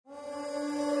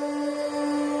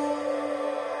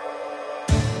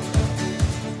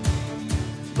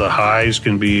The highs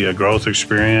can be a growth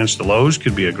experience. The lows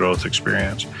could be a growth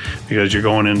experience because you're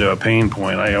going into a pain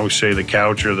point. I always say the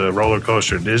couch or the roller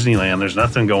coaster at Disneyland, there's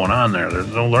nothing going on there. There's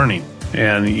no learning.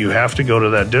 And you have to go to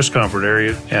that discomfort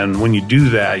area. And when you do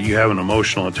that, you have an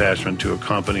emotional attachment to a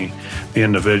company, the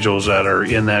individuals that are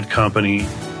in that company.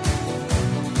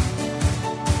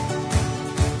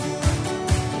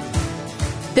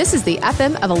 This is the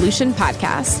FM Evolution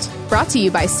Podcast, brought to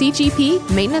you by CGP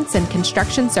Maintenance and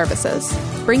Construction Services,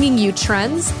 bringing you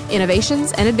trends,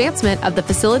 innovations, and advancement of the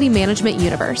facility management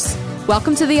universe.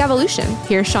 Welcome to the evolution.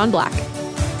 Here's Sean Black.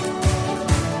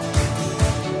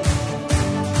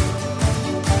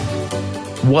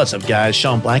 What's up, guys?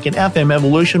 Sean Black and FM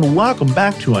Evolution. Welcome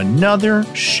back to another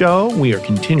show. We are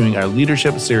continuing our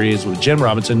leadership series with Jim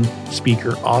Robinson,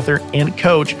 speaker, author, and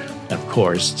coach, and of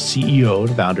course, CEO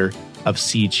and founder of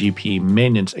CGP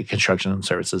Maintenance and Construction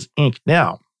Services, Inc.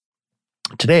 Now,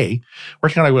 today, we're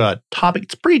talking about a topic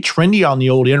that's pretty trendy on the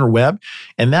old interweb,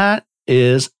 and that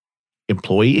is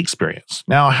employee experience.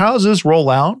 Now, how does this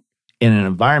roll out in an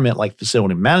environment like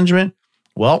facility management?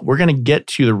 Well, we're going to get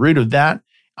to the root of that.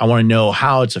 I want to know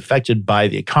how it's affected by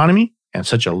the economy and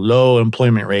such a low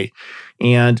employment rate,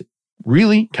 and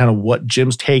really kind of what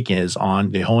Jim's take is on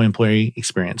the whole employee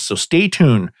experience. So stay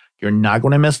tuned. You're not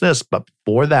going to miss this. But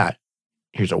before that,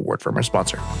 here's a word from our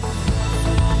sponsor.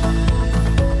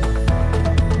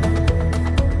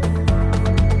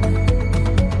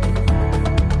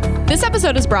 This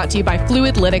episode is brought to you by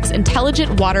Fluidlytics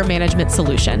Intelligent Water Management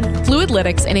Solution.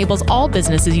 Fluidlytics enables all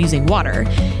businesses using water,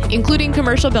 including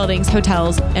commercial buildings,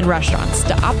 hotels, and restaurants,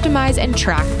 to optimize and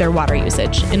track their water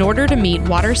usage in order to meet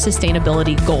water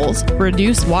sustainability goals,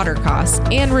 reduce water costs,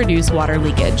 and reduce water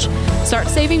leakage. Start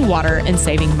saving water and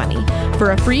saving money.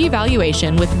 For a free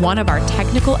evaluation with one of our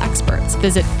technical experts,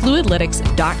 visit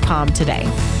fluidlytics.com today.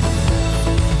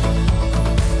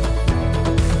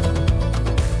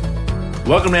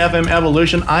 Welcome to FM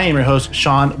Evolution. I am your host,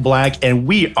 Sean Black, and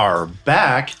we are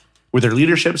back with our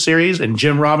leadership series and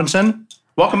Jim Robinson.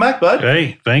 Welcome back, bud.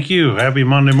 Hey, thank you. Happy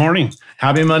Monday morning.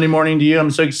 Happy Monday morning to you.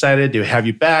 I'm so excited to have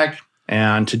you back.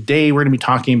 And today we're going to be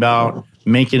talking about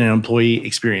making an employee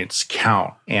experience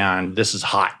count. And this is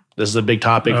hot. This is a big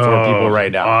topic for people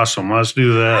right now. Awesome. Let's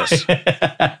do this.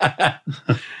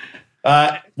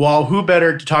 Well, who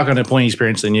better to talk on employee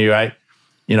experience than you?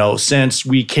 Since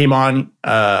we came on,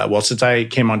 since I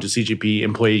came on to CGP,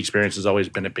 employee experience has always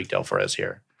been a big deal for us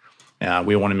here.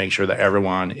 We want to make sure that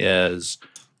everyone is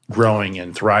growing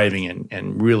and thriving,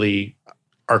 and really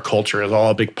our culture is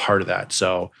all a big part of that.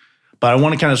 So, but I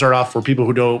want to kind of start off for people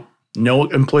who don't know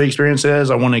what employee experience is.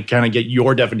 I want to kind of get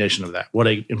your definition of that, what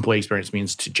an employee experience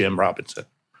means to Jim Robinson.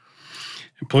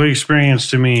 Employee experience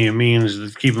to me, it means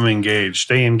to keep them engaged,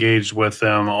 stay engaged with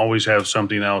them, always have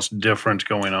something else different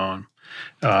going on.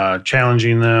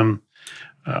 Challenging them.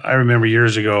 I remember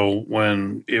years ago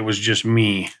when it was just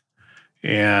me,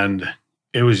 and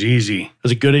it was easy. It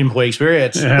was a good employee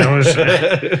experience. Yeah, it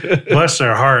was, bless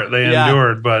their heart, they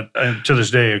endured. But to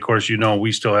this day, of course,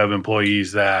 we still have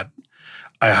employees that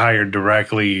I hired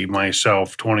directly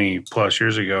myself 20 plus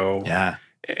years ago. Yeah.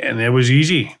 And it was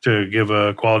easy to give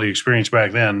a quality experience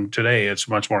back then. Today, it's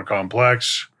much more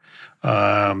complex.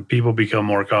 People become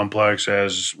more complex,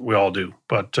 as we all do.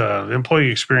 But the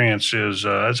employee experience is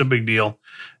that's a big deal,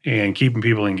 and keeping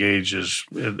people engaged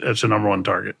it's a number one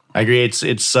target. I agree. It's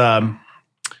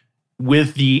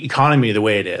with the economy the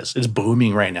way it is, it's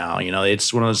booming right now.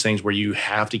 It's one of those things where you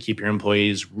have to keep your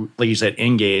employees, like you said,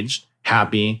 engaged,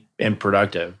 happy, and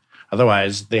productive.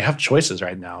 Otherwise, they have choices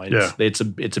right now. It's a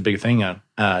big thing. The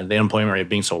unemployment rate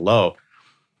being so low.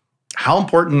 How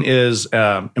important is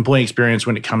employee experience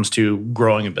when it comes to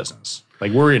growing a business?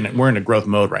 Like we're in a growth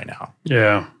mode right now.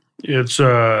 Yeah, it's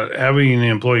having the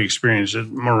employee experience,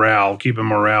 morale, keeping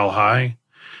morale high.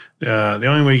 The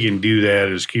only way you can do that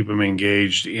is keep them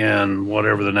engaged in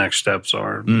whatever the next steps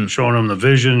are. Showing them the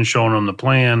vision, showing them the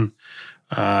plan,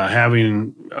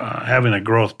 having a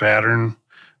growth pattern,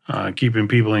 keeping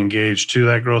people engaged to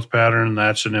that growth pattern.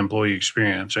 That's an employee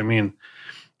experience. I mean,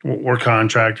 we're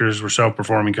contractors. We're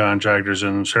self-performing contractors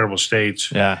in several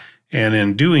states. Yeah. And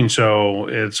in doing so,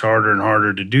 it's harder and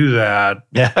harder to do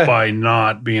that by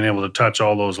not being able to touch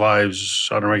all those lives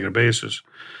on a regular basis.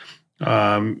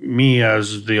 Me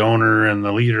as the owner and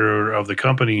the leader of the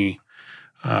company,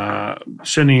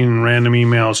 sending random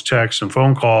emails, texts, and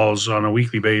phone calls on a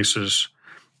weekly basis,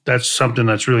 that's something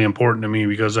that's really important to me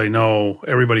because I know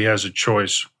everybody has a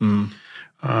choice.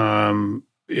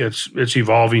 It's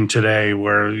evolving today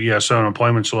where, yes,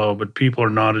 unemployment's low, but people are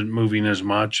not moving as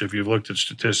much. If you've looked at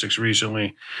statistics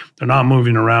recently, they're not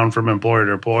moving around from employer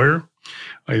to employer.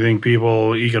 I think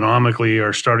people economically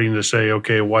are starting to say,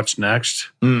 okay, what's next?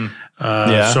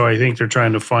 So I think they're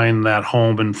trying to find that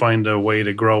home and find a way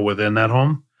to grow within that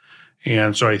home.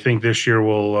 And so I think this year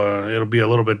it'll be a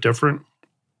little bit different.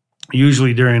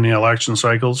 Usually during the election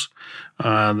cycles,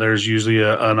 there's usually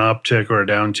an uptick or a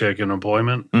downtick in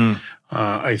employment.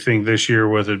 I think this year,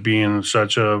 with it being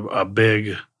such a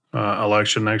big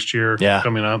election next year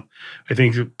coming up, I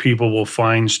think people will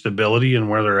find stability in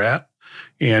where they're at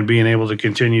and being able to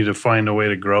continue to find a way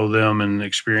to grow them and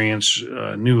experience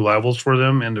new levels for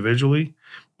them individually,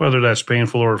 whether that's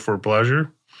painful or for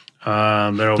pleasure.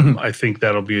 I think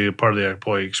that'll be a part of the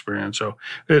employee experience. So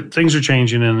things are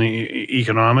changing in the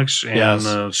economics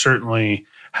and certainly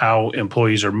how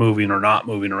employees are moving or not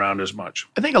moving around as much.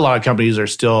 I think a lot of companies are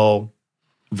still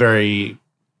very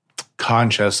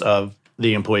conscious of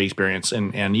the employee experience.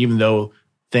 And even though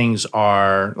things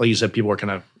are, like you said, people are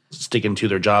kind of sticking to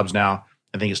their jobs now,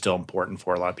 I think it's still important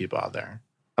for a lot of people out there.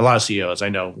 A lot of CEOs I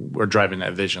know are driving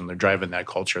that vision. They're driving that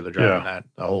culture. They're driving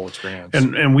the whole experience.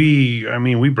 And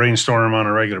we brainstorm on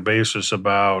a regular basis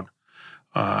about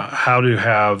how to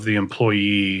have the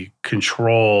employee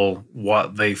control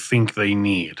what they think they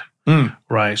need,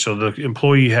 right? So the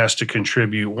employee has to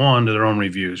contribute, one, to their own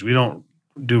reviews. We don't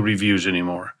do reviews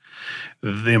anymore.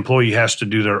 The employee has to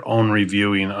do their own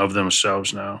reviewing of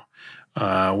themselves now.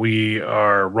 We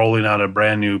are rolling out a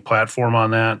brand new platform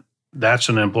on that. That's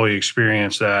an employee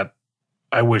experience that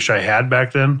I wish I had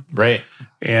back then. Right.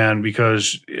 And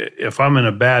because if I'm in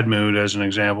a bad mood, as an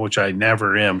example, which I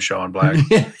never am, Sean Black,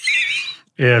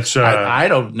 it's I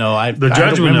don't know. The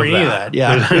judgment of that.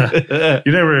 Yeah.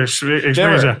 You never experienced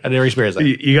that. I never experienced that.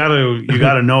 You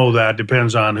gotta know that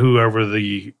depends on whoever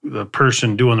the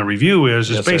person doing the review is.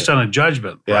 It's based on a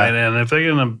judgment, right? And if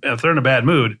they're in a bad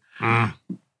mood,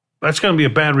 that's going to be a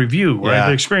bad review, right? Yeah.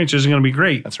 The experience isn't going to be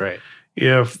great. That's right.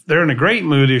 If they're in a great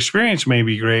mood, the experience may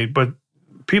be great, but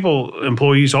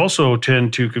employees also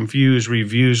tend to confuse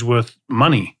reviews with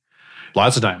money.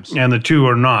 Lots of times. And the two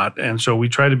are not. And so we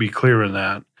try to be clear in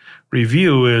that.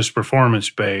 Review is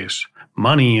performance-based.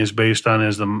 Money is based on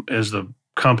is the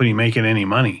company making any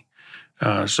money.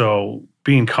 So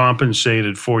being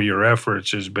compensated for your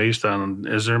efforts is based on,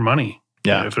 is there money?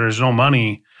 Yeah. If there's no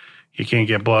money, you can't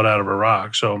get blood out of a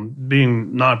rock. So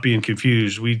not being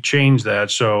confused, we changed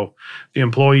that. So the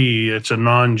employee, it's a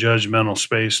non-judgmental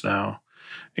space now.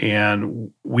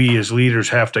 And we as leaders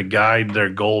have to guide their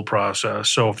goal process.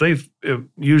 So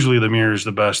usually the mirror is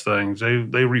the best thing.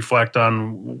 They reflect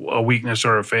on a weakness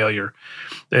or a failure.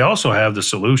 They also have the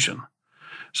solution.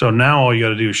 So now all you got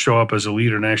to do is show up as a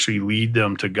leader and actually lead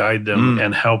them, to guide them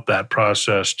and help that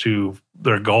process to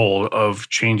their goal of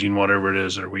changing whatever it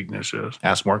is their weakness is.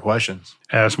 Ask more questions.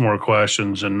 Ask more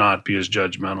questions and not be as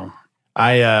judgmental.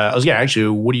 Actually,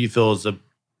 what do you feel is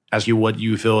what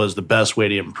you feel is the best way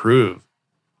to improve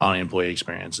on employee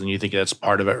experience? And you think that's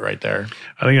part of it right there?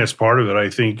 I think that's part of it. I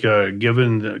think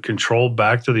giving the control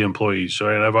back to the employees. So,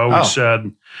 and I've always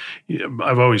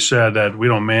said that we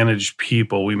don't manage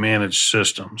people, we manage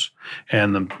systems,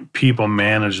 and the people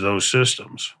manage those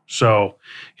systems. So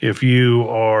if you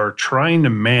are trying to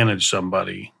manage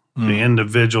somebody, the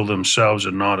individual themselves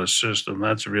and not a system,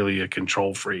 that's really a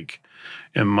control freak.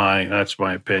 That's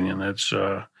my opinion. That's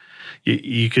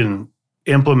you can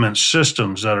implement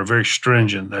systems that are very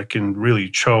stringent that can really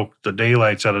choke the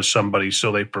daylights out of somebody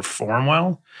so they perform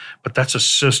well, but that's a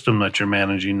system that you're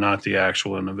managing, not the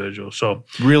actual individual. So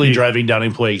really driving down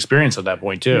employee experience at that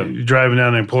point too. You're driving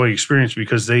down employee experience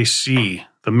because they see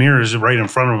the mirror is right in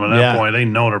front of them at that point. They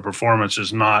know their performance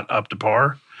is not up to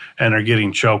par and are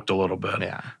getting choked a little bit.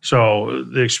 Yeah. So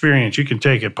the experience, you can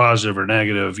take it positive or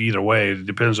negative either way. It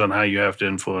depends on how you have to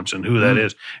influence and who that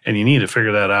is. And you need to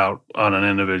figure that out on an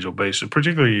individual basis,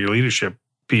 particularly your leadership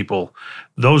people.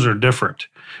 Those are different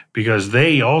because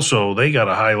they got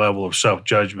a high level of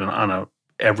self-judgment on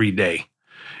every day.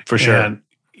 For sure. And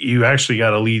you actually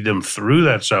got to lead them through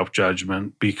that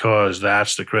self-judgment because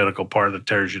that's the critical part that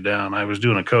tears you down. I was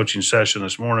doing a coaching session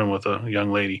this morning with a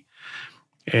young lady,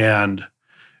 and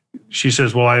she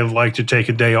says, well, I like to take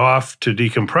a day off to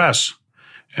decompress.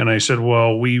 And I said,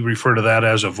 well, we refer to that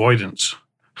as avoidance.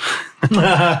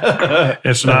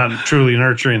 It's not truly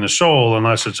nurturing the soul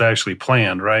unless it's actually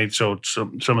planned, right? So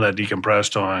some of that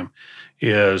decompress time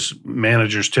is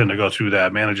managers tend to go through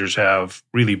that. Managers have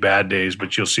really bad days,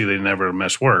 but you'll see they never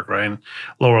miss work, right?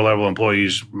 Lower level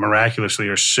employees miraculously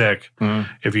are sick.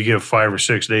 If you give 5 or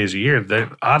 6 days a year,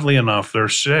 oddly enough, they're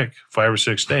sick 5 or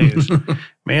 6 days.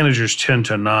 managers tend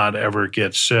to not ever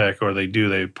get sick, or they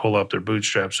pull up their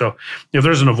bootstraps. So if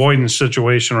there's an avoidance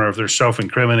situation, or if they're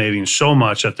self-incriminating so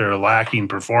much that they're lacking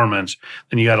performance,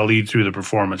 then you got to lead through the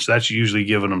performance. That's usually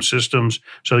giving them systems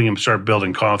so they can start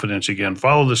building confidence again.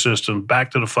 Follow the system,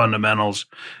 back to the fundamentals.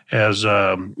 As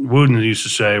Wooden used to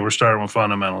say, we're starting with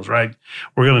fundamentals, right?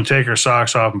 We're going to take our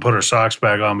socks off and put our socks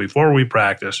back on before we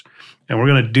practice. And we're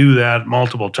going to do that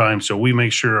multiple times so we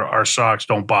make sure our socks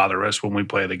don't bother us when we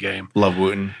play the game. Love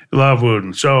Wooten. Love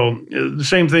Wooten. So the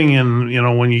same thing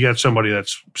when you get somebody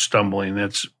that's stumbling,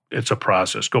 it's a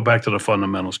process. Go back to the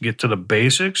fundamentals. Get to the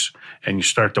basics, and you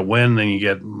start to win. Then you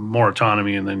get more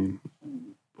autonomy, and then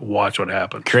watch what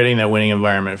happens. Creating that winning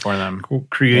environment for them.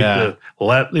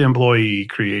 Let the employee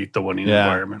create the winning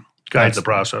environment. Guide the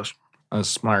process. That's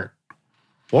smart.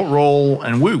 What role,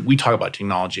 and we talk about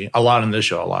technology a lot in this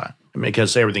show,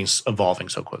 because everything's evolving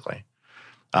so quickly.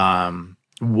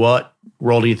 What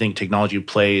role do you think technology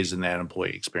plays in that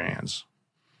employee experience?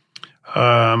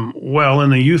 Well, in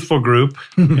the youthful group,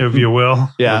 if you will,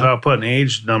 without putting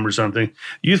age numbers on things,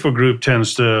 youthful group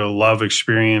tends to love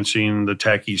experiencing the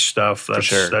techie stuff.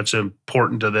 That's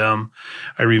important to them.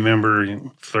 I remember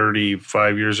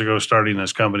 35 years ago starting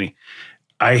this company,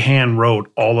 I hand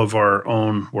wrote all of our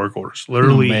own work orders,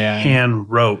 literally hand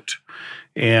wrote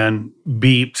and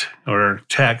beeped or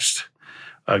text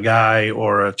a guy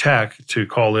or a tech to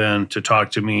call in to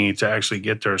talk to me to actually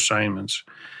get their assignments.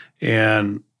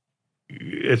 And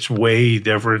it's way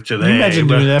different today. Can you imagine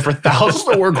doing that for thousands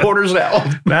of work orders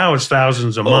now? Now it's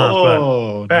thousands a month.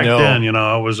 But back then, it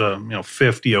was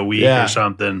 50 a week or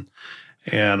something,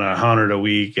 and 100 a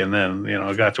week. And then,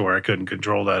 it got to where I couldn't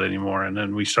control that anymore. And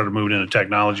then we started moving into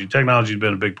technology. Technology has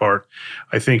been a big part.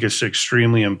 I think it's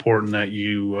extremely important that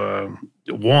you,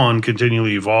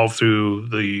 continually evolve through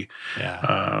the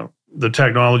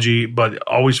technology, but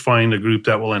always find a group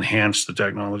that will enhance the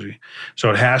technology. So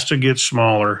it has to get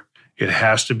smaller. It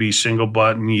has to be single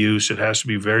button use. It has to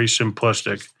be very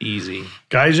simplistic. Easy.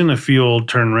 Guys in the field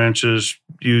turn wrenches,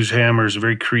 use hammers,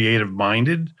 very creative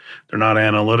minded. They're not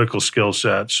analytical skill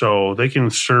sets. So they can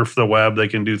surf the web, they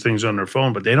can do things on their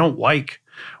phone, but they don't like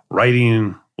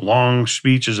writing long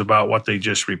speeches about what they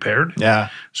just repaired. Yeah.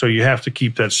 So you have to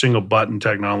keep that single button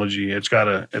technology. It's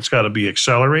gotta be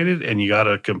accelerated, and you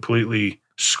gotta completely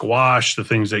squash the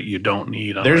things that you don't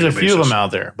need. There's a few of them out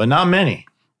there, but not many.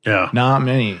 Yeah. Not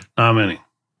many.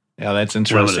 Yeah, that's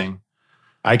interesting. Limited.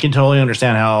 I can totally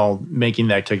understand how making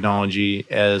that technology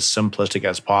as simplistic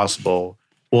as possible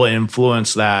will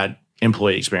influence that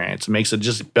employee experience. It makes it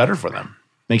just better for them.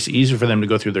 Makes it easier for them to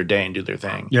go through their day and do their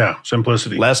thing. Yeah,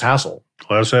 simplicity. Less hassle.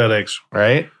 Less headaches.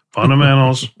 Right?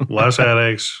 Fundamentals, less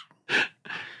headaches.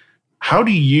 How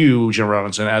do you, Jim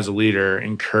Robinson, as a leader,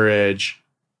 encourage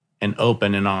an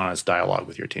open and honest dialogue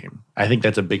with your team? I think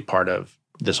that's a big part of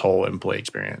this whole employee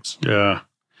experience. Yeah.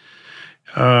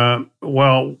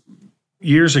 Well,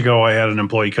 years ago, I had an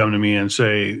employee come to me and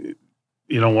say,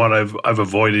 you know what, I've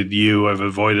avoided you. I've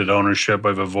avoided ownership.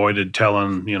 I've avoided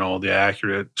telling, the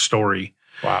accurate story.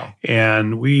 Wow.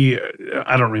 And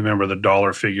I don't remember the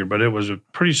dollar figure, but it was a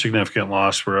pretty significant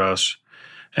loss for us.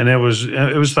 And it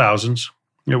was thousands.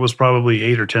 It was probably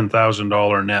 $8,000 or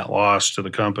 $10,000 net loss to the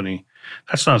company.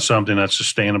 That's not something that's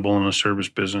sustainable in a service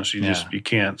business. You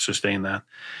can't sustain that.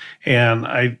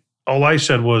 And all I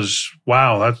said was,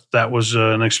 wow, that was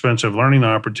an expensive learning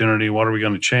opportunity. What are we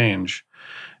going to change?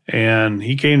 And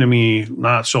he came to me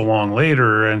not so long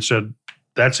later and said,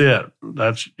 that's it.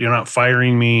 You're not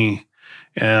firing me.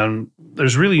 And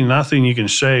there's really nothing you can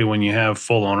say when you have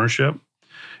full ownership.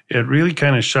 It really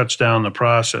kind of shuts down the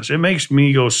process. It makes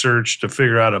me go search to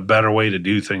figure out a better way to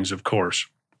do things, of course.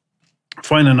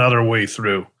 Find another way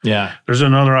through. Yeah. There's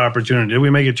another opportunity. Did we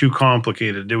make it too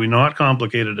complicated? Did we not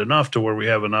complicate it enough to where we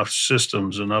have enough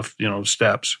systems, enough,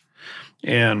 steps?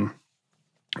 And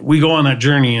we go on that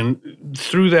journey, and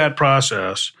through that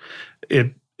process,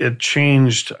 it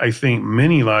changed, I think,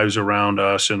 many lives around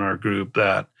us in our group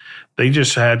that they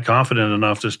just had confident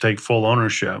enough to take full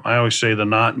ownership. I always say the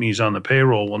not me's on the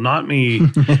payroll. Well, not me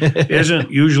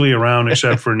isn't usually around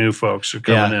except for new folks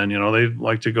coming in. They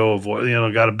like to go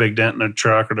avoid, got a big dent in their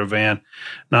truck or their van.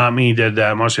 Not me did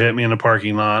that. Must have hit me in the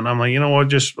parking lot. And I'm like, you know what?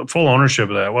 Just full ownership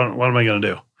of that. What am I going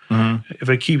to do? Mm-hmm. If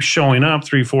it keeps showing up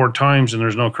 3-4 times and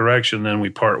there's no correction, then we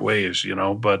part ways,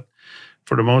 But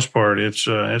for the most part, it's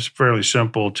fairly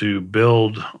simple to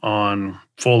build on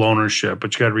full ownership,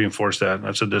 but you got to reinforce that.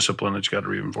 That's a discipline that you got to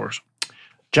reinforce.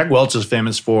 Jack Welch is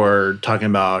famous for talking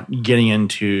about getting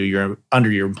into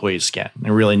under your employee's skin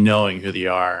and really knowing who they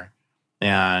are.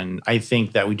 And I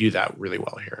think that we do that really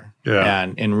well here.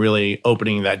 and really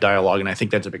opening that dialogue. And I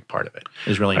think that's a big part of it,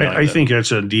 is really knowing I think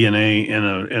that's a DNA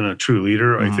in a true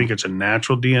leader. I think it's a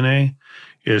natural DNA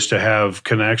is to have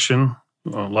connection,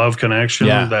 love connection,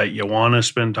 that you want to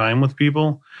spend time with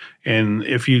people. And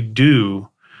if you do,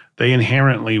 they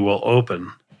inherently will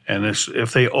open. And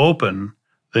if they open,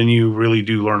 then you really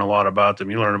do learn a lot about them.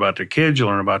 You learn about their kids, you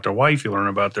learn about their wife, you learn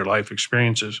about their life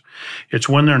experiences. It's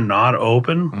when they're not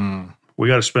open, we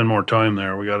got to spend more time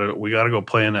there. We got to go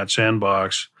play in that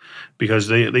sandbox, because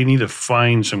they need to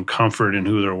find some comfort in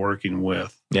who they're working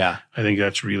with. Yeah. I think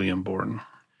that's really important.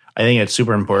 I think it's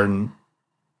super important.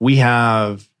 We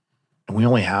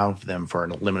only have them for a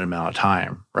limited amount of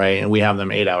time, right? And we have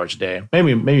them 8 hours a day,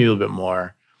 maybe a little bit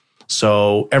more.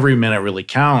 So every minute really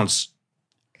counts.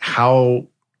 How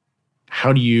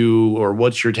do you, or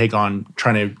what's your take on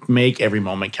trying to make every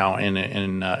moment count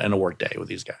in a work day with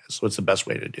these guys? What's the best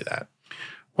way to do that?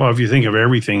 Well, if you think of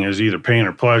everything as either pain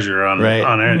or pleasure on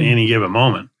any given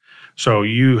moment. So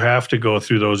you have to go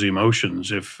through those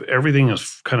emotions. If everything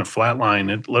is kind of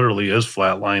flatline, it literally is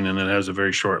flatline, and it has a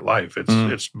very short life.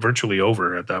 It's virtually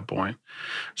over at that point.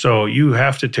 So you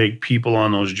have to take people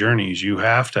on those journeys. You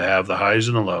have to have the highs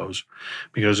and the lows,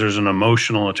 because there's an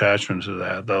emotional attachment to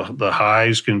that. The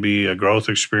highs can be a growth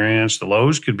experience. The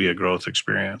lows could be a growth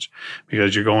experience,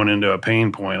 because you're going into a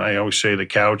pain point. I always say the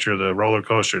couch or the roller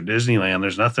coaster at Disneyland,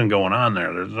 there's nothing going on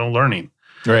there. There's no learning.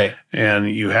 Right. And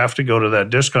you have to go to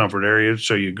that discomfort area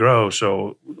so you grow.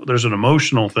 So there's an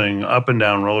emotional thing, up and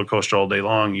down roller coaster all day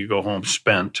long. You go home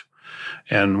spent.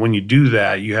 And when you do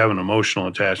that, you have an emotional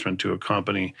attachment to a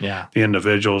company. Yeah. The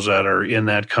individuals that are in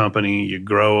that company, you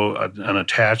grow an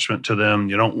attachment to them.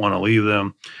 You don't want to leave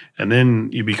them. And then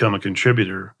you become a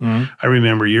contributor. I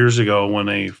remember years ago when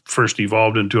they first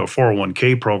evolved into a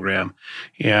 401k program,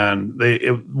 and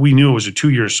we knew it was a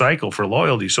 2-year cycle for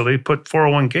loyalty. So they put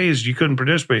 401ks, you couldn't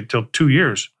participate till 2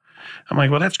 years. I'm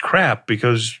like, well, that's crap,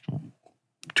 because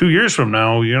 2 years from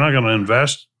now, you're not going to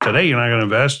invest. Today, you're not going to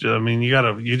invest. I mean, you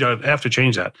have to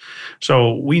change that.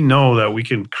 So we know that we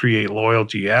can create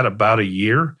loyalty at about a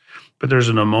year, but there's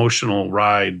an emotional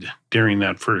ride during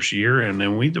that first year, and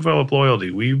then we develop loyalty.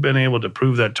 We've been able to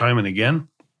prove that time and again.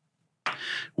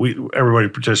 Everybody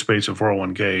participates in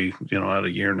 401k, at a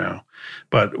year now,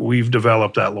 but we've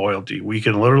developed that loyalty. We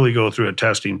can literally go through a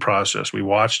testing process. We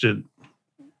watched it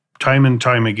time and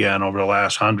time again over the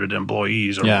last 100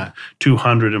 employees or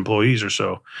 200 employees or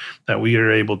so, that we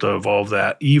are able to evolve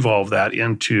that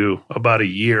into about a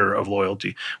year of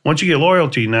loyalty. Once you get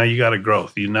loyalty, now you got a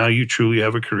growth. Now you truly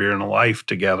have a career and a life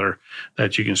together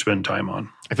that you can spend time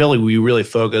on. I feel like we really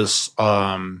focus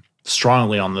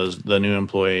strongly on the new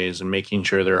employees and making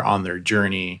sure they're on their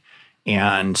journey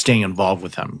and staying involved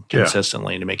with them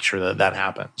consistently to make sure that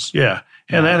happens. Yeah.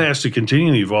 And that has to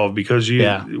continue to evolve, because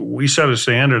we set a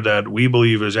standard that we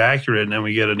believe is accurate, and then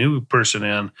we get a new person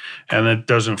in, and it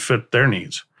doesn't fit their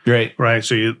needs. Right.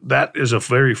 So that is a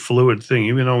very fluid thing.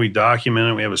 Even though we document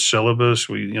it, we have a syllabus,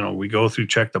 we go through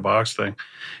check the box thing.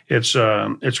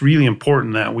 It's really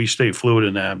important that we stay fluid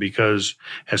in that, because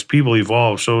as people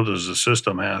evolve, so does the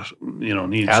system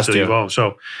needs to evolve.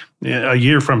 So a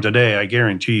year from today, I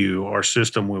guarantee you our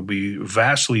system will be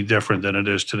vastly different than it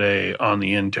is today on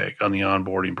the intake, on the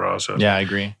onboarding process. Yeah, I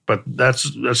agree. But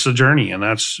that's the journey. And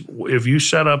that's, if you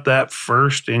set up that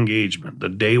first engagement, the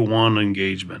day one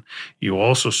engagement, you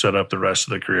also set up the rest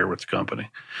of the career with the company.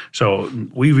 So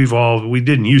we've evolved. We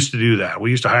didn't used to do that.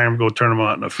 We used to hire them, go turn them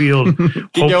out in the field,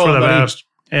 hope for the best.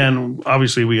 And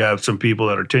obviously we have some people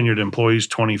that are tenured employees,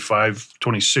 25,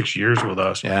 26 years with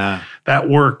us. Yeah. That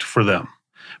worked for them.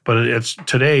 But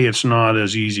today it's not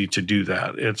as easy to do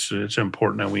that. It's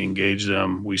important that we engage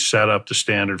them. We set up the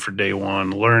standard for day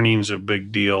one. Learning's a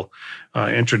big deal.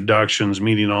 Introductions,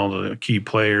 meeting all the key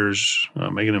players,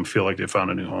 making them feel like they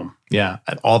found a new home. Yeah,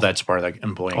 all that's part of that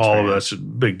employee experience. All of that's a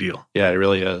big deal. Yeah, it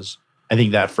really is. I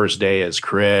think that first day is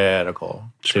critical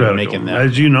to making that.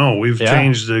 As you know, we've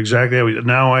changed exactly how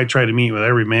now I try to meet with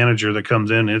every manager that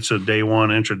comes in. It's a day one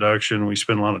introduction. We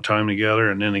spend a lot of time together,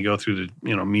 and then they go through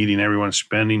the, meeting everyone,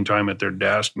 spending time at their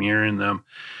desk, mirroring them.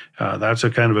 That's a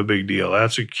kind of a big deal.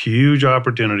 That's a huge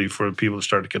opportunity for people to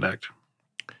start to connect.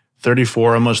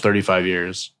 34, almost 35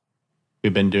 years.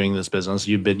 We've been doing this business.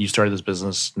 You started this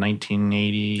business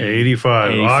 1980?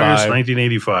 85, August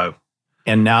 1985.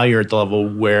 And now you're at the level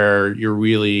where you're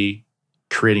really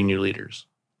creating new leaders.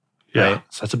 Yeah. Right?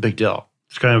 So that's a big deal.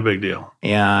 It's kind of a big deal.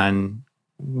 And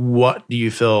what do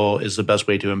you feel is the best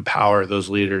way to empower those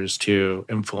leaders to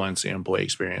influence the employee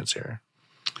experience here?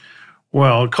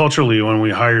 Well, culturally, when we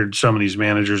hired some of these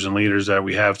managers and leaders that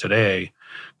we have today,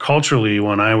 culturally,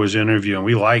 when I was interviewing,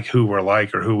 we like who we're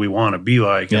like or who we want to be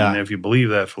like. Yeah. And if you believe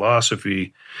that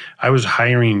philosophy, I was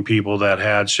hiring people that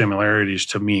had similarities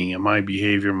to me and my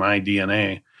behavior, my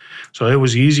DNA. So it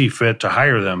was easy fit to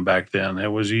hire them back then. It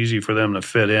was easy for them to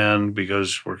fit in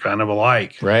because we're kind of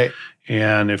alike. Right.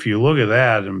 And if you look at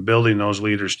that and building those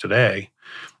leaders today,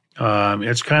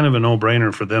 it's kind of a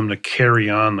no-brainer for them to carry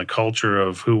on the culture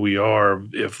of who we are.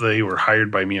 If they were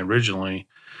hired by me originally,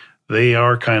 they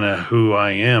are kind of who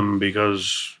I am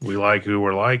because we like who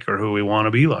we're like or who we want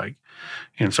to be like.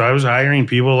 And so I was hiring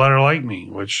people that are like me,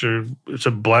 which it's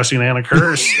a blessing and a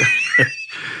curse.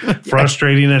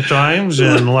 Frustrating at times,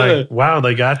 and like, wow,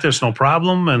 they got this, no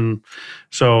problem. And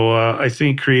so I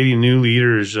think creating new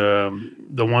leaders,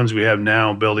 the ones we have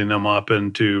now, building them up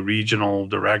into regional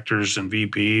directors and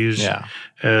VPs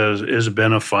has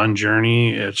been a fun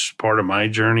journey. It's part of my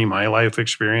journey, my life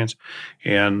experience.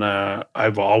 And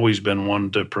I've always been one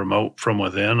to promote from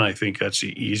within. I think that's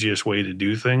the easiest way to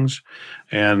do things.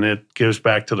 And it gives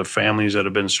back to the families that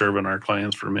have been serving our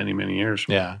clients for many, many years.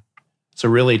 Yeah. So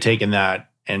really taking that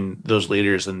and those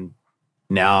leaders and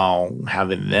now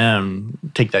having them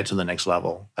take that to the next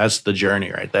level. That's the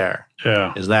journey right there.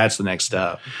 Yeah. That's the next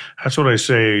step. That's what I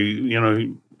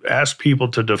say, ask people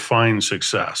to define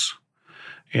success.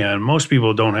 And most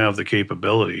people don't have the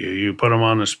capability. You put them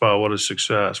on the spot, what is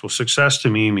success? Well, success to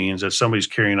me means that somebody's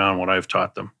carrying on what I've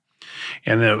taught them.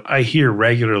 And I hear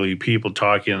regularly people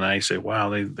talking and I say, wow,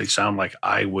 they sound like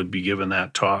I would be given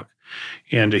that talk.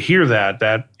 And to hear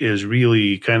that is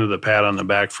really kind of the pat on the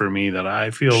back for me that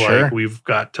I feel like we've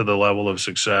got to the level of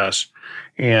success.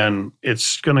 And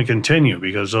it's going to continue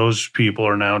because those people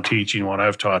are now teaching what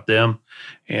I've taught them.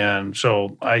 And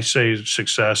so I say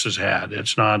success is had.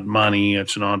 It's not money.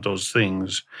 It's not those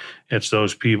things. It's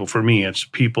those people. For me, it's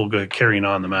people carrying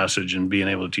on the message and being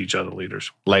able to teach other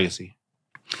leaders. Legacy.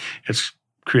 It's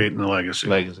creating a legacy.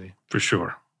 Legacy. For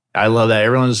sure. I love that.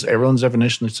 Everyone's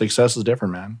definition of success is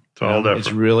different, man. It's all different.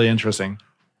 It's really interesting.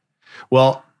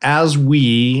 Well, as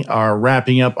we are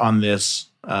wrapping up on this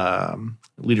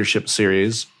leadership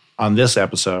series, on this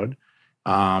episode,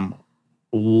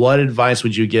 what advice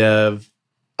would you give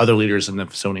other leaders in the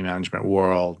facility management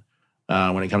world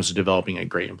when it comes to developing a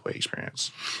great employee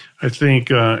experience? I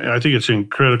think it's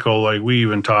critical. Like we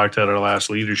even talked at our last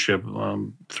leadership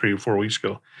 3 or 4 weeks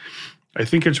ago. I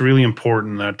think it's really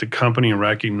important that the company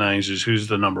recognizes who's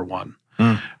the number one.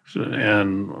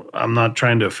 And I'm not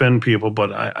trying to offend people,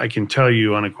 but I can tell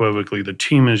you unequivocally, the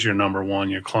team is your number one,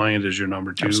 your client is your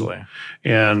number two. Absolutely.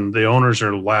 And the owners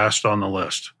are last on the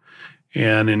list.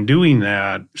 And in doing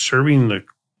that, serving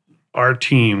our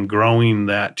team, growing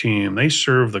that team, they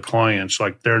serve the clients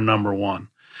like they're number one.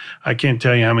 I can't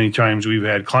tell you how many times we've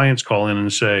had clients call in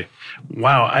and say,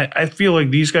 wow, I feel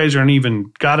like these guys aren't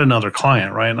even got another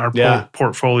client, right? And our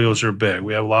portfolios are big.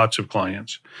 We have lots of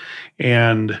clients.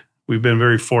 And we've been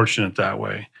very fortunate that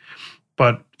way.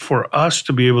 But for us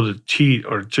to be able to teach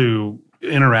or to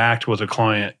interact with a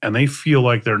client and they feel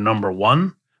like they're number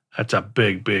one, that's a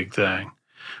big, big thing.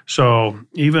 So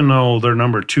even though they're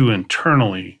number two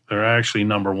internally, they're actually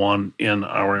number one in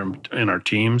our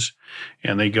teams,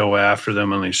 and they go after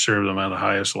them and they serve them at the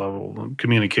highest level.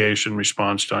 Communication,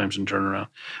 response times, and turnaround.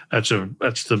 That's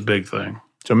the big thing.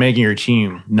 So making your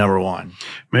team number one.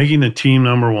 Making the team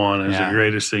number one is the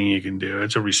greatest thing you can do.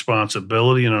 It's a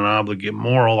responsibility and an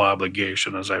moral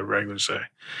obligation, as I regularly say.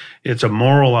 It's a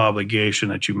moral obligation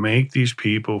that you make these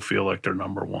people feel like they're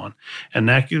number one.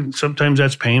 And sometimes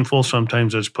that's painful,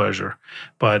 sometimes that's pleasure.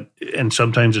 And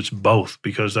sometimes it's both,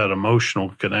 because that emotional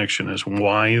connection is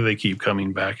why they keep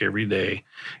coming back every day.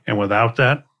 And without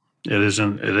that, it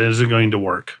isn't going to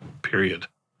work, period.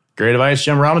 Great advice,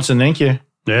 Jim Robinson. Thank you.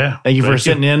 Yeah. Thank you for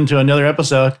sitting in to another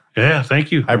episode. Yeah,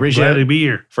 thank you. I appreciate Glad it. to be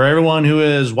here. For everyone who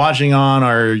is watching on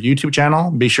our YouTube channel,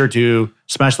 be sure to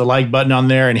smash the like button on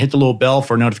there and hit the little bell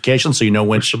for notifications so you know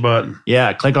when. Push the button.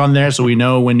 Yeah, click on there so we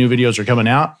know when new videos are coming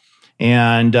out.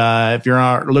 And if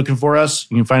you're looking for us,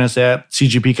 you can find us at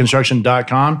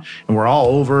cgpconstruction.com. And we're all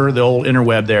over the old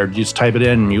interweb there. Just type it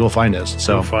in and you will find us.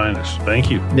 So You'll find us.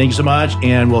 Thank you. Thank you so much.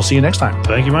 And we'll see you next time.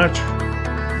 Thank you much.